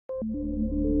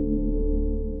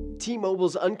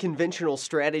T-Mobile's unconventional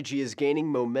strategy is gaining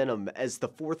momentum as the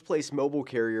fourth-place mobile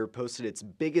carrier posted its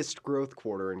biggest growth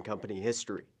quarter in company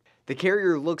history. The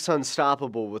carrier looks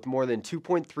unstoppable with more than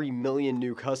 2.3 million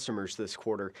new customers this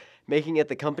quarter, making it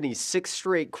the company's sixth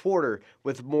straight quarter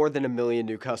with more than 1 million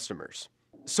new customers.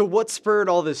 So what spurred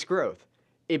all this growth?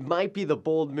 It might be the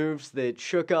bold moves that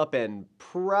shook up and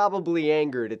probably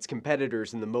angered its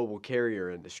competitors in the mobile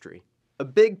carrier industry. A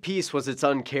big piece was its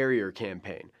Un-Carrier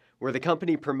campaign, where the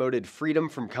company promoted freedom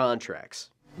from contracts.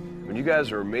 When you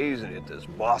guys are amazing at this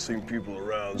bossing people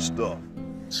around stuff.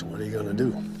 So what are you gonna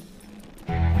do?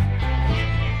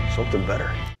 Something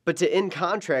better. But to end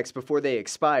contracts before they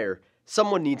expire,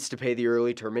 someone needs to pay the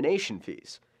early termination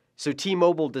fees. So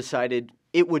T-Mobile decided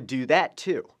it would do that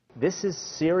too. This is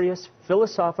serious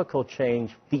philosophical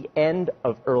change, the end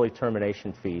of early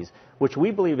termination fees, which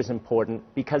we believe is important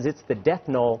because it's the death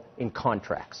knell in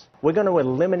contracts. We're going to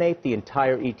eliminate the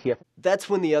entire ETF. That's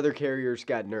when the other carriers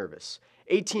got nervous.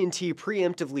 AT&T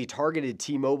preemptively targeted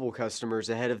T-Mobile customers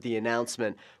ahead of the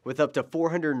announcement with up to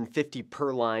 $450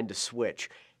 per line to switch.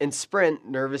 And Sprint,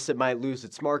 nervous it might lose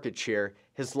its market share,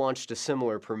 has launched a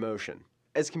similar promotion.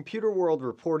 As Computer World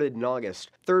reported in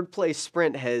August, third-place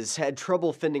Sprint has had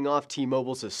trouble fending off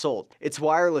T-Mobile's assault. Its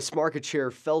wireless market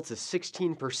share fell to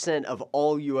 16% of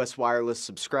all U.S. wireless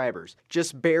subscribers,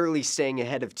 just barely staying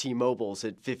ahead of T-Mobile's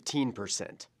at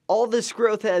 15%. All this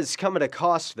growth has come at a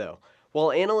cost, though.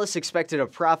 While analysts expected a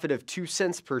profit of 2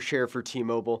 cents per share for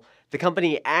T-Mobile, the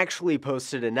company actually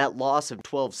posted a net loss of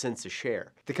 12 cents a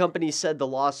share. The company said the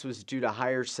loss was due to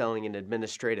higher selling and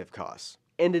administrative costs.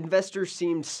 And investors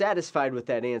seemed satisfied with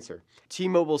that answer.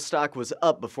 T-Mobile stock was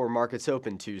up before markets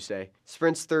opened Tuesday.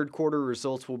 Sprint's third quarter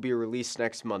results will be released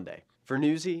next Monday. For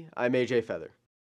Newsy, I'm AJ Feather.